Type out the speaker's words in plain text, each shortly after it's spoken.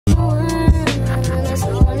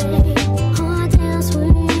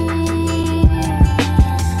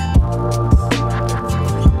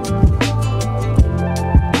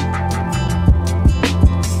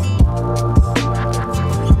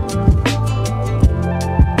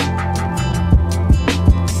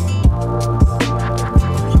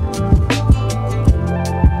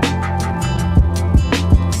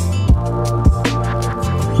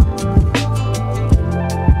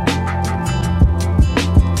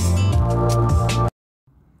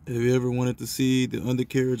Have you ever wanted to see the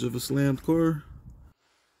undercarriage of a slammed car?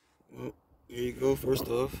 Well, here you go. First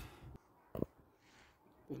off, put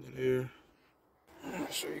it here.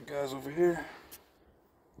 I'll show you guys over here.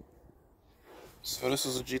 So this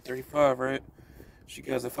is a G35, right? You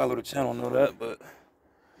guys that follow the channel know that, but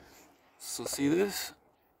so see this?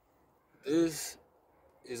 This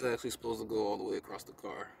is actually supposed to go all the way across the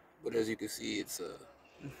car, but as you can see, it's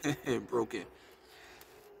broken.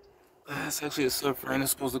 It's actually a subframe.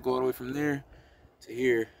 It's supposed to go all the way from there to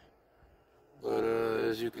here, but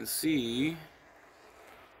as you can see,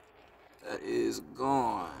 that is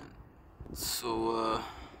gone. So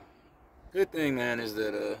good thing, man, is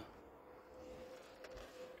that if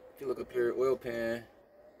you look up here, oil pan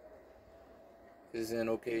is in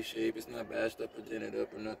okay shape. It's not bashed up or dented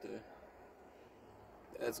up or nothing.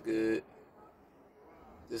 That's good.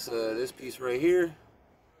 This piece right here,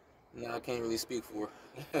 now I can't really speak for.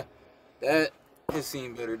 That has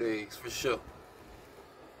seen better days for sure.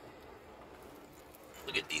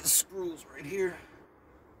 Look at these screws right here.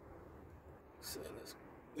 So that's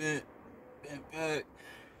bent back.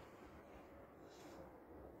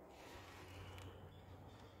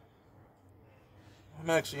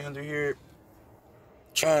 I'm actually under here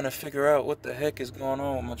trying to figure out what the heck is going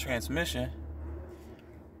on with my transmission,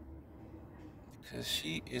 because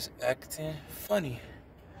she is acting funny.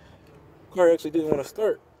 Car actually didn't want to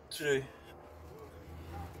start today,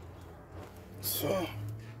 so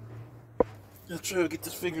I'm trying to get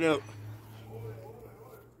this figured out.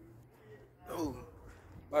 Oh,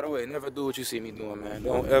 by the way, never do what you see me doing, man.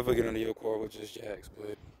 Don't ever get under your car with just jacks.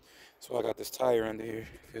 But that's why I got this tire under here,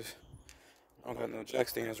 because I don't got no jack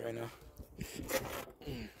stands right now.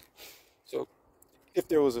 So if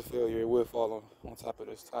there was a failure, it would fall on top of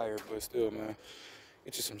this tire. But still, man,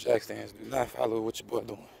 get you some jack stands. Do not follow what your boy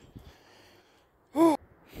doing.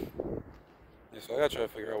 Yeah, so I gotta try to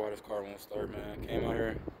figure out why this car won't start, man. Came out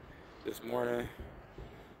here this morning,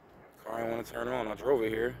 car didn't want to turn on. I drove it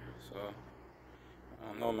here, so I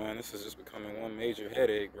don't know, man. This is just becoming one major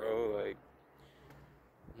headache, bro. Like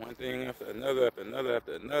one thing after another, after another,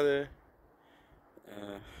 after another.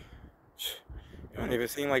 It don't even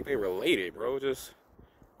seem like they related, bro. Just,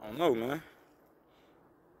 I don't know, man.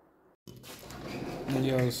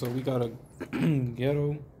 Yo, so we got a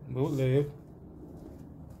ghetto bootleg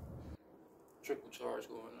Trickle charge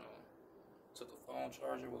going on. Took a phone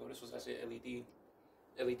charger. Well, this was actually an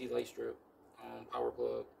LED light strip, power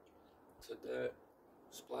plug. Took that,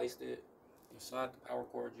 spliced it. Inside the power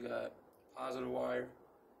cord, you got positive wire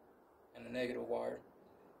and a negative wire.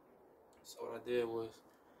 So what I did was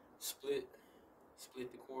split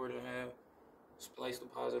the cord in half, splice the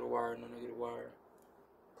positive wire and the negative wire,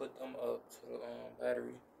 put them up to the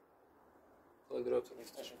battery, plugged it up to the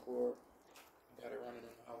extension cord, and got it running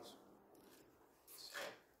in the house. So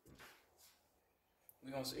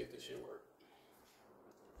we're gonna see if this shit works.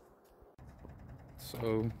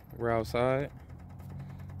 So we're outside,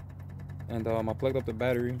 and I plugged up the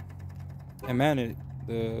battery, and man,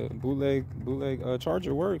 the bootleg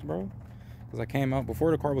charger works, bro. Cause I came out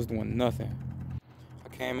before the car was doing nothing. I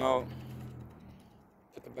came out,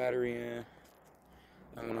 put the battery in,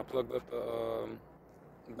 and when I plugged up the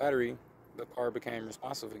battery, the car became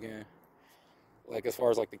responsive again. Like as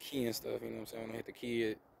far as like the key and stuff, you know what I'm saying? When I hit the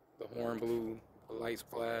key, the horn blew, the lights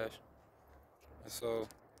flashed, and so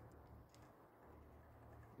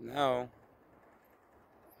now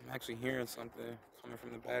I'm actually hearing something coming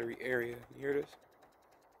from the battery area. You hear this?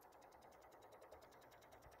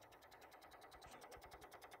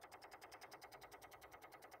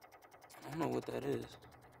 I don't know what that is.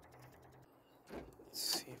 Let's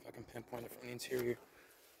see if I can pinpoint it from the interior.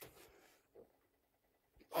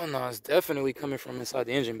 Oh no, it's definitely coming from inside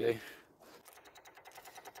the engine bay.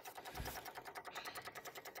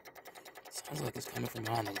 Sounds like it's coming from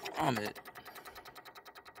behind the grommet.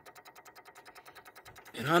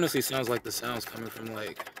 It honestly sounds like the sound's coming from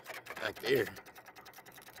like back there.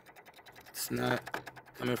 It's not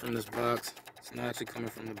coming from this box. It's not actually coming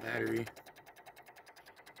from the battery.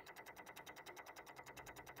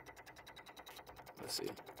 Let's see.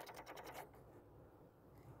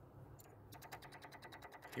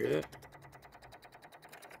 Hear that?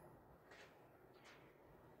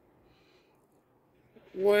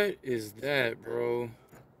 What is that, bro?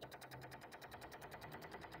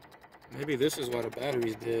 Maybe this is why the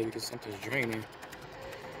battery's dead, because something's draining.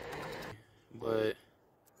 But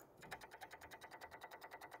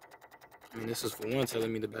I mean, this is for one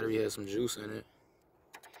telling me the battery has some juice in it.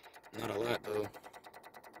 Not a lot though.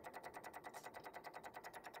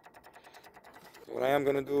 What I am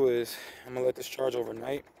gonna do is I'm gonna let this charge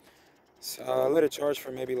overnight. So I'll let it charge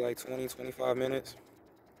for maybe like 20-25 minutes.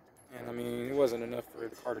 And I mean, it wasn't enough for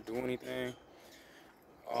the car to do anything.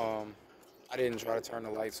 I didn't try to turn the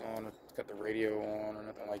lights on or cut the radio on or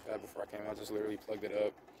nothing like that before I came. I just literally plugged it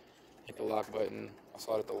up, hit the lock button. I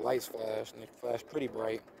saw that the lights flashed, and they flashed pretty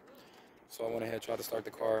bright. So I went ahead and tried to start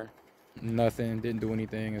the car. Nothing, didn't do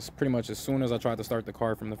anything. It's pretty much as soon as I tried to start the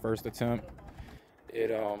car from the first attempt,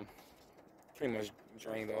 it pretty much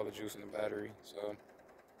drained all the juice in the battery. So,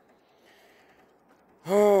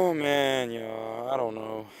 oh man, y'all, I don't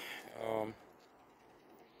know.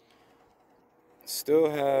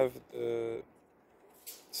 Still have the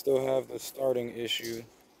starting issue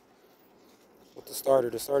with the starter.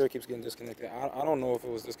 The starter keeps getting disconnected. I don't know if it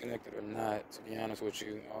was disconnected or not, to be honest with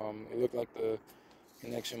you. It looked like the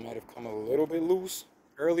connection might have come a little bit loose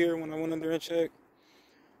earlier when I went in there and checked.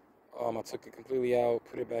 I took it completely out,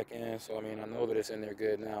 put it back in, so I mean, I know that it's in there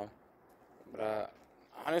good now. But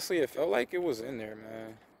honestly, it felt like it was in there,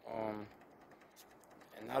 man.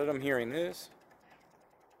 And now that I'm hearing this,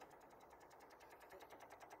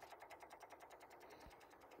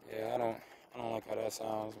 yeah, I don't like how that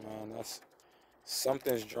sounds, man. That's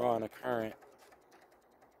something's drawing a current.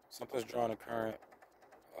 Something's drawing a current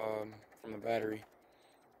from the battery.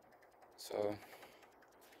 So,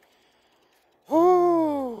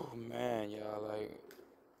 oh man, y'all, like,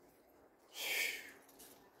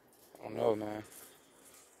 I don't know, man.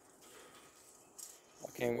 I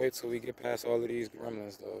can't wait till we get past all of these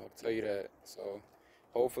gremlins, though. I'll tell you that. So,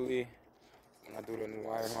 hopefully, when I do the new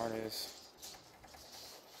wire harness,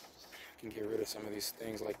 I can get rid of some of these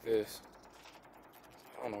things like this.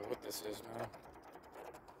 I don't know what this is, man.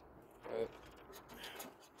 But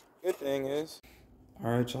good thing is,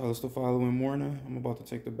 all right, y'all, it's the following morning. I'm about to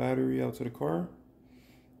take the battery out to the car,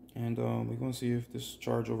 and we're gonna see if this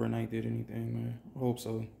charge overnight did anything, man. I hope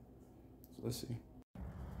so. So let's see.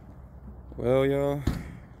 Well, y'all,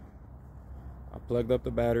 I plugged up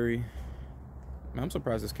the battery. Man, I'm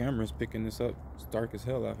surprised this camera is picking this up. It's dark as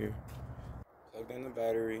hell out here. Plugged in the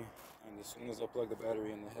battery, and as soon as I plugged the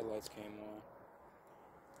battery in, the headlights came on.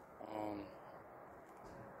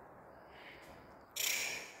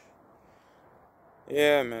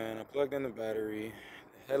 Yeah, man, I plugged in the battery.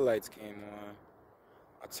 The headlights came on.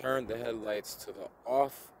 I turned the headlights to the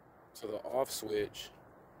off switch,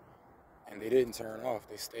 and they didn't turn off.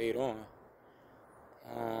 They stayed on.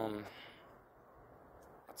 I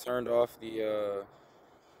turned off the.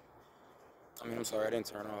 I'm sorry, I didn't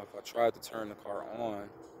turn off. I tried to turn the car on.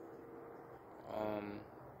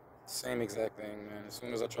 Same exact thing, man. As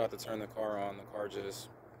soon as I tried to turn the car on, the car just,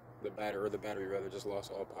 the battery rather, just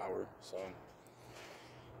lost all power. So,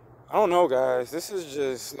 I don't know, guys. This is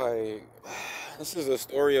just like, this is the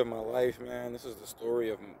story of my life, man. This is the story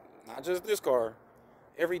of not just this car,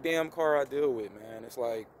 every damn car I deal with, man. It's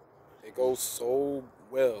like, it goes so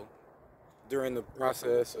well during the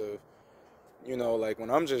process of, you know, like when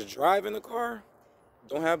I'm just driving the car,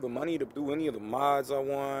 don't have the money to do any of the mods I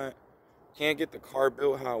want, can't get the car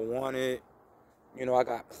built how I want it. You know, I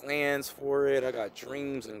got plans for it. I got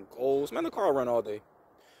dreams and goals. Man, the car will run all day.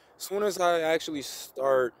 As soon as I actually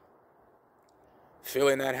start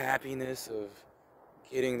feeling that happiness of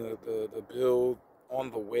getting the build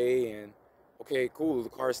on the way and, okay, cool, the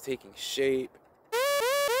car's taking shape.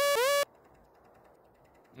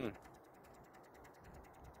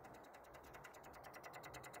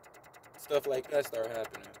 Stuff like that start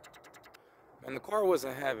happening. And the car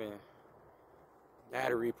wasn't having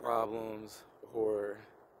battery problems or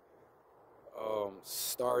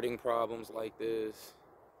starting problems like this,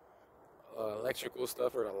 electrical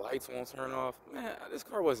stuff, or the lights won't turn off. Man, this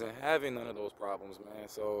car wasn't having none of those problems, man.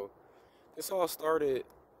 So this all started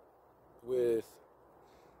with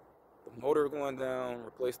the motor going down,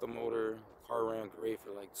 replaced the motor, car ran great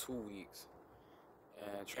for like 2 weeks,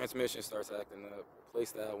 and transmission starts acting up,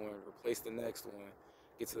 replace that one, replace the next one,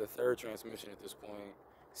 get to the third transmission at this point,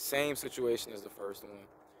 same situation as the first one.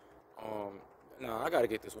 Nah, I gotta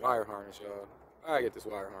get this wire harness, y'all. I gotta get this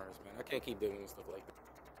wire harness, man. I can't keep dealing with stuff like that.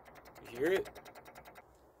 You hear it?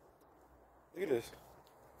 Look at this.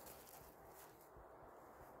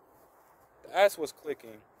 That's what's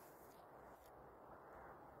clicking.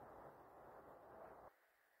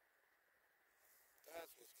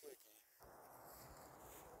 That's what's clicking.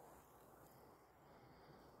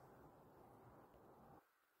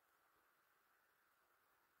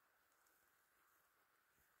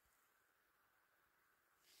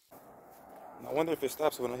 I wonder if it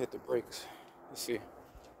stops when I hit the brakes. Let's see.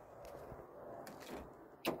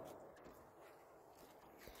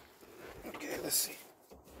 Okay, let's see.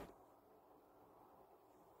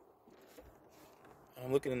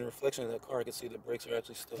 I'm looking in the reflection of that car. I can see the brakes are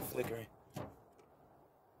actually still flickering.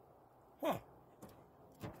 Huh.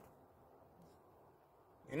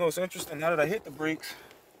 You know, it's interesting. Now that I hit the brakes,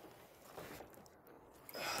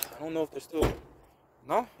 I don't know if they're still.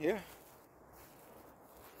 No, yeah.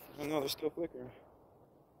 I don't know, they're still flickering.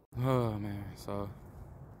 Oh man, so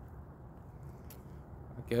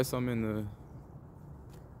I guess I'm in the.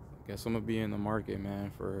 I guess I'm gonna be in the market, man,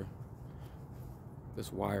 for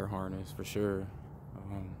this wire harness for sure.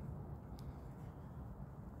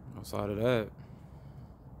 Outside of that,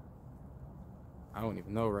 I don't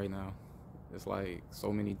even know right now. It's like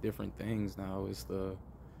so many different things now. It's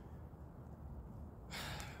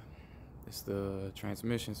the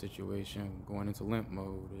transmission situation going into limp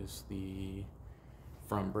mode. It's the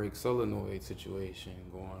front brake solenoid situation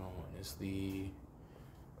going on. It's the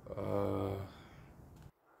I don't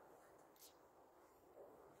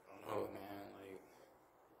know, man. Like,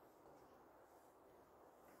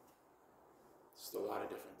 just a lot of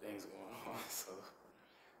different things going on. So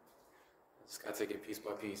I just gotta take it piece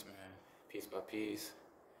by piece, man. Piece by piece.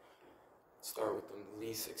 Start with the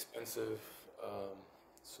least expensive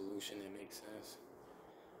solution that makes sense,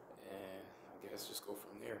 and I guess just go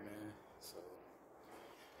from there, man. So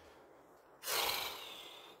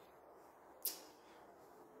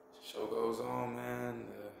show goes on, man.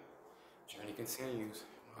 The journey continues.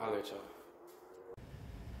 I'll holler at y'all.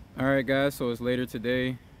 All right, guys. So it's later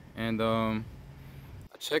today, and I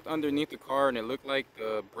checked underneath the car, and it looked like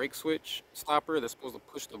the brake switch stopper that's supposed to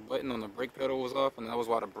push the button on the brake pedal was off, and that was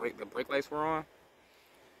why the brake lights were on.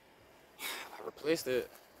 I replaced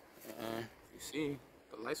it, and you see,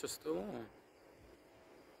 the lights are still on.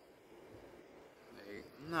 Like,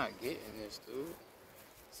 I'm not getting this, dude.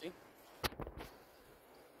 See?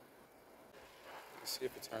 Let's see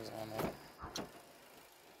if it turns on now.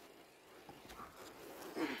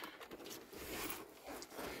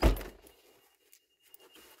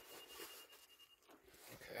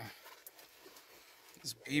 Okay.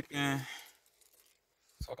 It's beeping.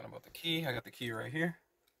 Talking about the key. I got the key right here.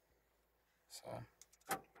 So,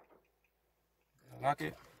 lock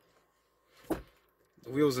it. The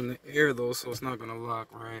wheel's in the air though, so it's not gonna lock,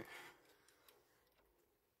 right?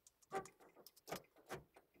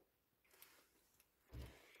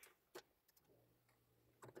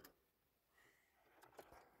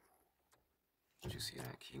 Did you see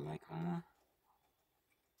that key light come on?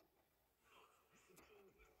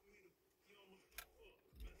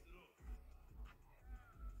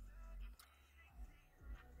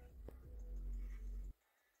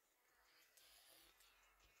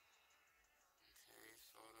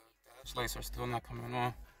 Dash lights are still not coming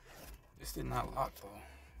on. This did not lock though.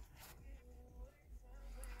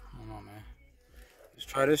 Hold on, man. Let's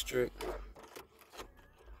try this trick.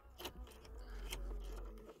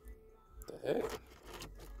 What the heck?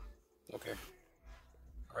 Okay.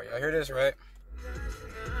 Alright, y'all hear this, right?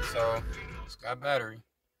 So, it's got battery.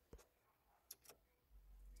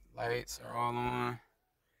 Lights are all on.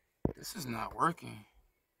 This is not working.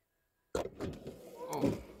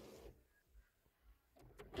 Oh.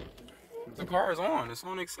 The car is on. It's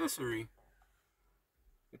on accessory.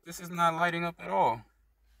 But this is not lighting up at all.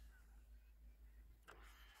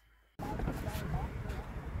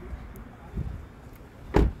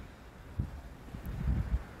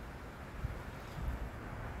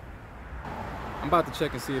 I'm about to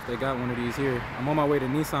check and see if they got one of these here. I'm on my way to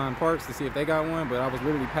Nissan Parks to see if they got one, but I was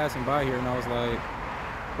literally passing by here and I was like,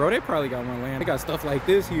 bro, they probably got one laying. They got stuff like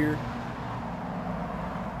this here.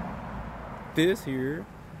 This here.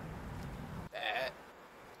 That.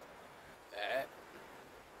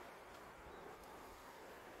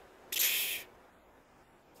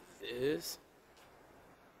 This.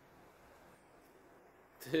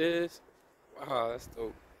 This. Wow, that's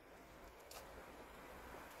dope.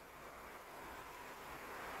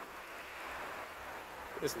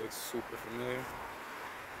 This looks super familiar.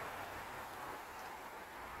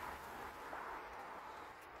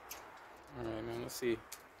 Alright, man, let's see.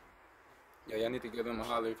 Yeah, y'all need to give them a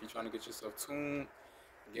holler if you're trying to get yourself tuned,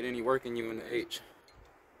 get any work in you in the H.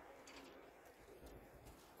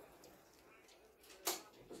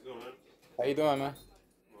 What's going on? How you doing, man?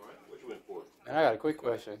 Alright, what you went for? Man, I got a quick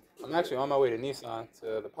question. I'm actually on my way to Nissan,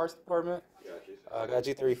 to the parts department. Gotcha. I got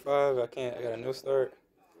G35, I got a new start.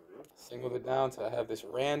 Singled it down to have this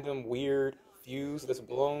random weird fuse that's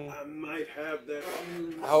blown. I might have that.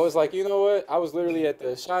 I was like, you know what? I was literally at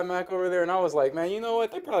the Shot Mac over there, and I was like, man, you know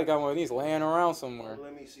what? They probably got one of these laying around somewhere.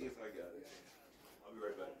 Let me see if I got it. I'll be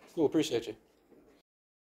right back. Cool, appreciate you.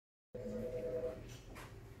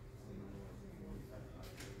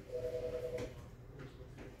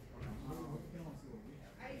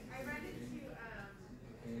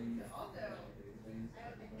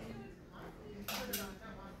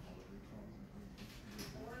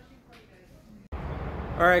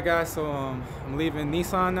 All right, guys. So I'm leaving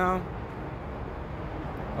Nissan now.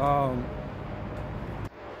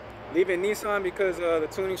 Leaving Nissan because the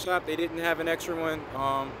tuning shop, they didn't have an extra one.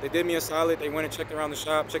 They did me a solid. They went and checked around the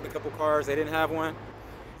shop, checked a couple cars. They didn't have one.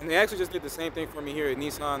 And they actually just did the same thing for me here at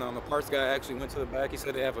Nissan. The parts guy actually went to the back. He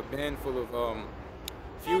said they have a bin full of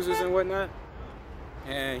fuses and whatnot.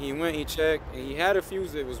 And he went, he checked, and he had a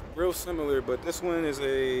fuse that was real similar, but this one is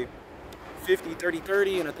a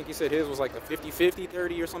 50-30-30, and I think he said his was like a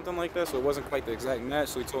 50-50-30 or something like that, so it wasn't quite the exact match.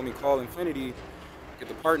 So he told me call Infinity, get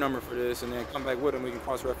the part number for this, and then come back with him. We can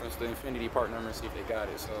cross-reference the Infinity part number and see if they got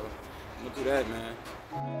it. So I'm gonna do that, man.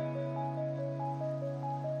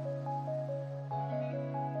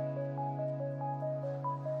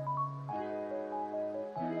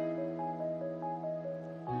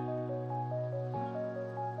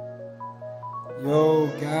 Yo,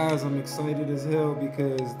 guys, I'm excited as hell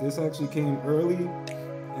because this actually came early,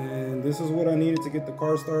 and this is what I needed to get the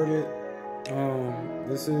car started.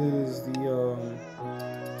 This is the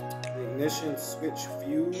ignition switch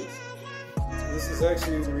fuse. This is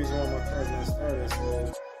actually the reason why my car's not started.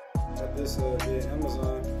 So I got this via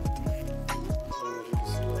Amazon. As you can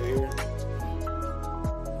see right here,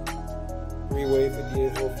 3-way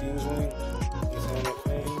 58-volt fuse link. Just on my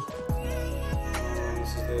thing.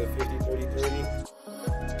 This is the 50-30-30.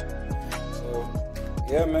 So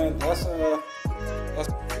yeah, man, that's to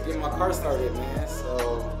get my car started, man. So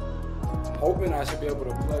I'm hoping I should be able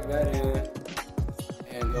to plug that in,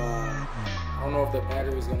 and I don't know if the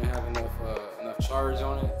battery is gonna have enough charge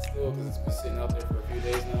on it still, because it's been sitting out there for a few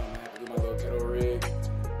days now. I'm gonna have to do my little ghetto rig. I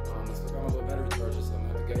still got my little battery charger, so I'm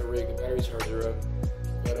gonna have to get a rig the battery charger up.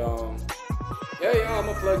 But yeah, y'all, I'm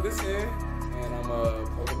gonna plug this in, and I'm gonna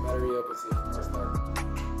plug the battery up and see if the car starts.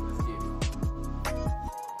 Let's get it.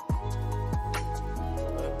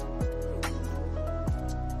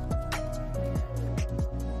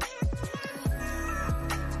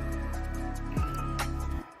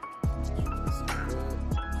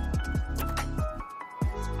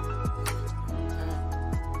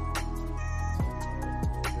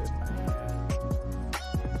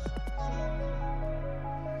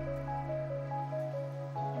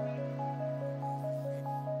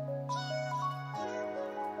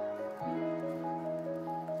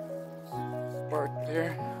 Park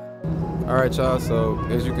there. All right, y'all, so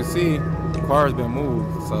as you can see, the car has been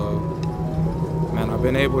moved. So man, I've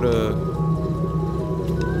been able to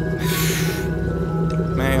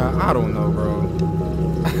man, I don't know, bro.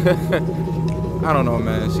 I don't know,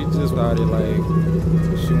 man. She just started like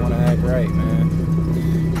she wanna act right, man.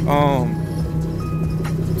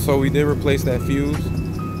 So we did replace that fuse,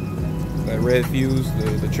 that red fuse,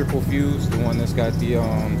 the trickle fuse, the one that's got the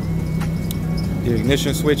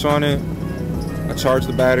ignition switch on it. I charged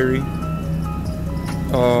the battery.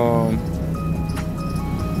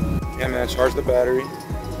 Yeah, man, I charged the battery.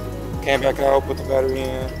 Came back out, put the battery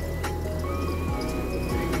in,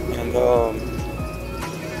 and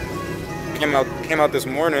came out this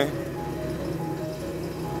morning.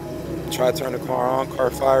 Tried to turn the car on. Car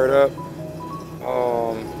fired up.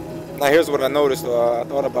 Now here's what I noticed. I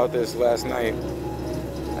thought about this last night,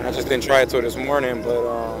 and I just didn't try it till this morning. But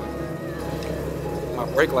my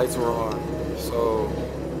brake lights were on. So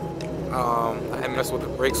I had messed with the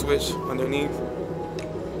brake switch underneath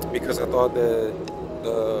because I thought that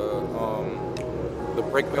the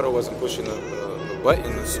brake pedal wasn't pushing the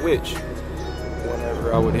button, the switch,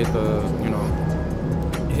 whenever I would hit the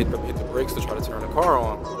brakes to try to turn the car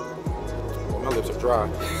on. Well, my lips are dry.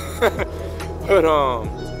 But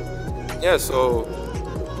yeah, so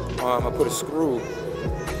I put a screw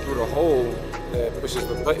through the hole that pushes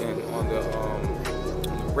the button on the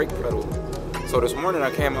brake pedal. So this morning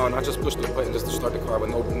I came out and I just pushed the button just to start the car, but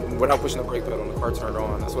without pushing the brake pedal, and the car turned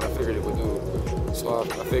on. That's what I figured it would do. So I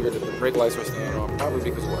figured that the brake lights were staying on, probably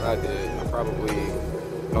because of what I did. I probably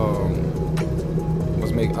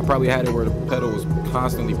I probably had it where the pedal was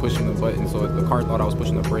constantly pushing the button, so the car thought I was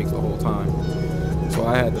pushing the brakes the whole time. So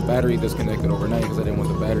I had the battery disconnected overnight because I didn't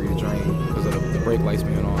want the battery to drain because of the brake lights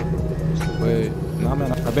being on. But nah,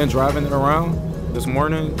 man, I've been driving it around this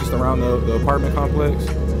morning, just around the apartment complex.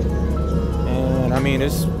 And I mean,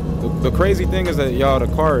 the crazy thing is that, y'all, the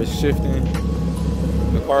car is shifting.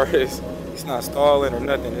 The car it's not stalling or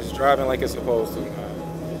nothing. It's driving like it's supposed to,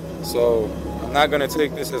 man. So I'm not gonna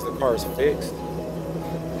take this as the car is fixed,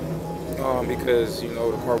 because you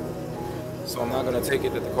know the car. So I'm not gonna take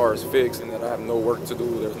it that the car is fixed and that I have no work to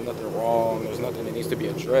do. There's nothing wrong. There's nothing that needs to be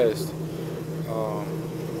addressed.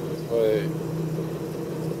 But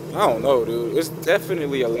I don't know, dude. It's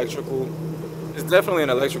definitely electrical. It's definitely an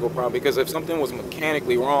electrical problem, because if something was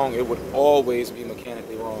mechanically wrong, it would always be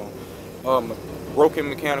mechanically wrong. broken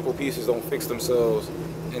mechanical pieces don't fix themselves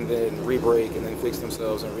and then re-break and then fix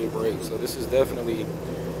themselves and re-break. So this is definitely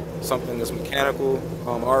something that's mechanical. I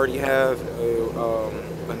already have a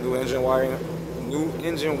new engine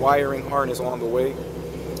wiring harness on the way.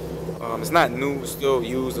 It's not new, it's still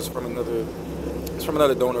used. It's from another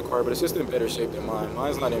donor car, but it's just in better shape than mine.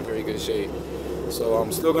 Mine's not in very good shape. So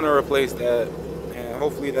I'm still gonna replace that, and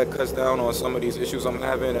hopefully that cuts down on some of these issues I'm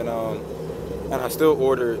having. And I still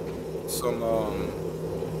ordered some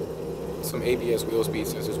ABS wheel speed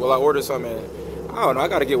sensors. Well, I ordered some, and I don't know, I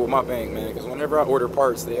gotta get with my bank, man, because whenever I order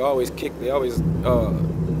parts, they always kick the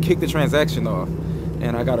transaction off,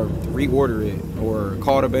 and I gotta reorder it or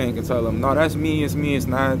call the bank and tell them, no, that's me, it's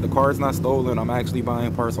not, the car's not stolen, I'm actually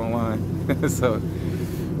buying parts online. So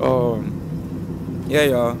yeah,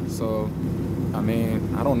 y'all. So I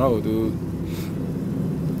mean, I don't know, dude.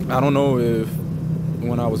 I don't know if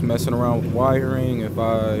when I was messing around with wiring, if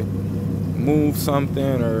I moved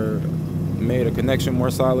something or made a connection more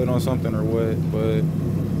solid on something or what, but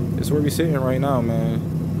it's where we sitting right now, man.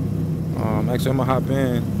 Actually, I'm gonna hop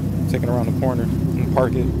in, take it around the corner and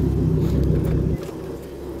park it.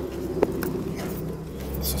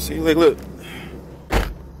 So see, like, look.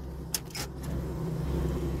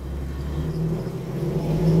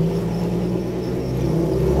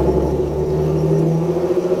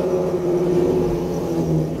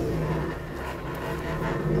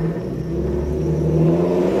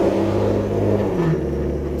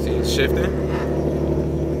 See, it's shifting.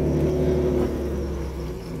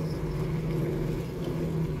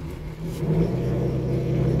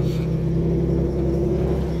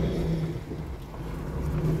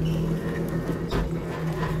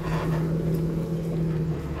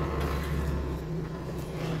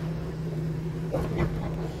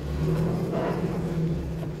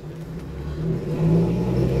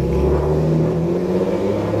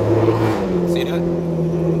 See that?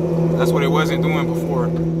 That's what it wasn't doing before.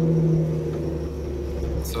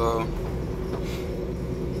 So,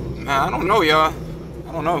 man, I don't know, y'all.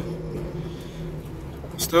 I don't know.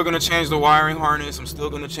 I'm still gonna change the wiring harness. I'm still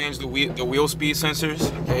gonna change the wheel speed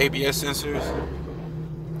sensors, the ABS sensors.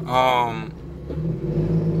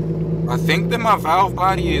 I think that my valve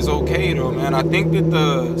body is okay though, man. I think that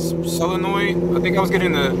the solenoid, I think I was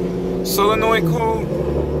getting the solenoid code,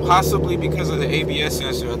 possibly because of the ABS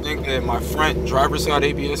sensor. I think that my front driver's side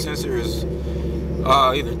ABS sensor is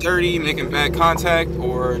either dirty, making bad contact,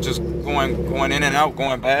 or just going in and out,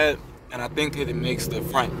 going bad. And I think that it makes the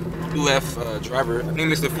front driver's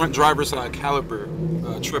side caliper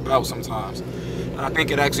trip out sometimes. And I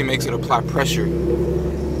think it actually makes it apply pressure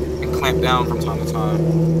and clamp down from time to time.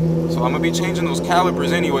 So I'm gonna be changing those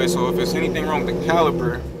calipers anyway. So if there's anything wrong with the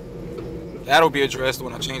caliper, that'll be addressed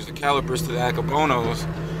when I change the calipers to the Akabonos.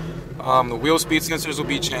 The wheel speed sensors will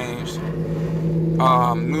be changed.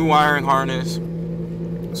 New wiring harness.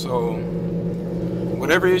 So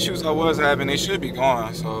whatever issues I was having, they should be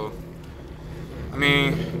gone. So I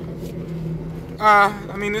mean,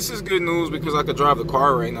 this is good news because I could drive the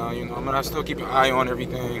car right now. You know, I'm gonna still keep an eye on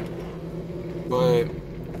everything, but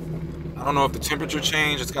I don't know if the temperature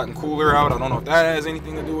changed. It's gotten cooler out. I don't know if that has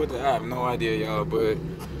anything to do with it. I have no idea, y'all. But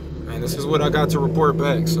man, this is what I got to report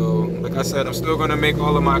back. So, like I said, I'm still gonna make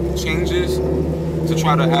all of my changes to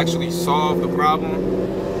try to actually solve the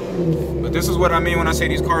problem. But this is what I mean when I say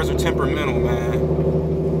these cars are temperamental, man.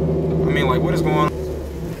 I mean, like, what is going on?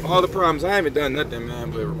 All the problems. I haven't done nothing,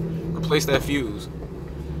 man, but replace that fuse.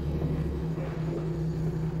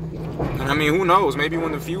 And I mean, who knows? Maybe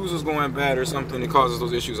when the fuse is going bad or something, it causes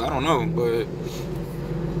those issues. I don't know, but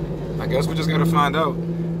I guess we just gotta find out.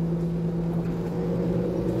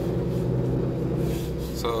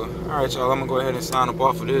 So, all right, y'all. I'm gonna go ahead and sign up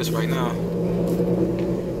off of this right now.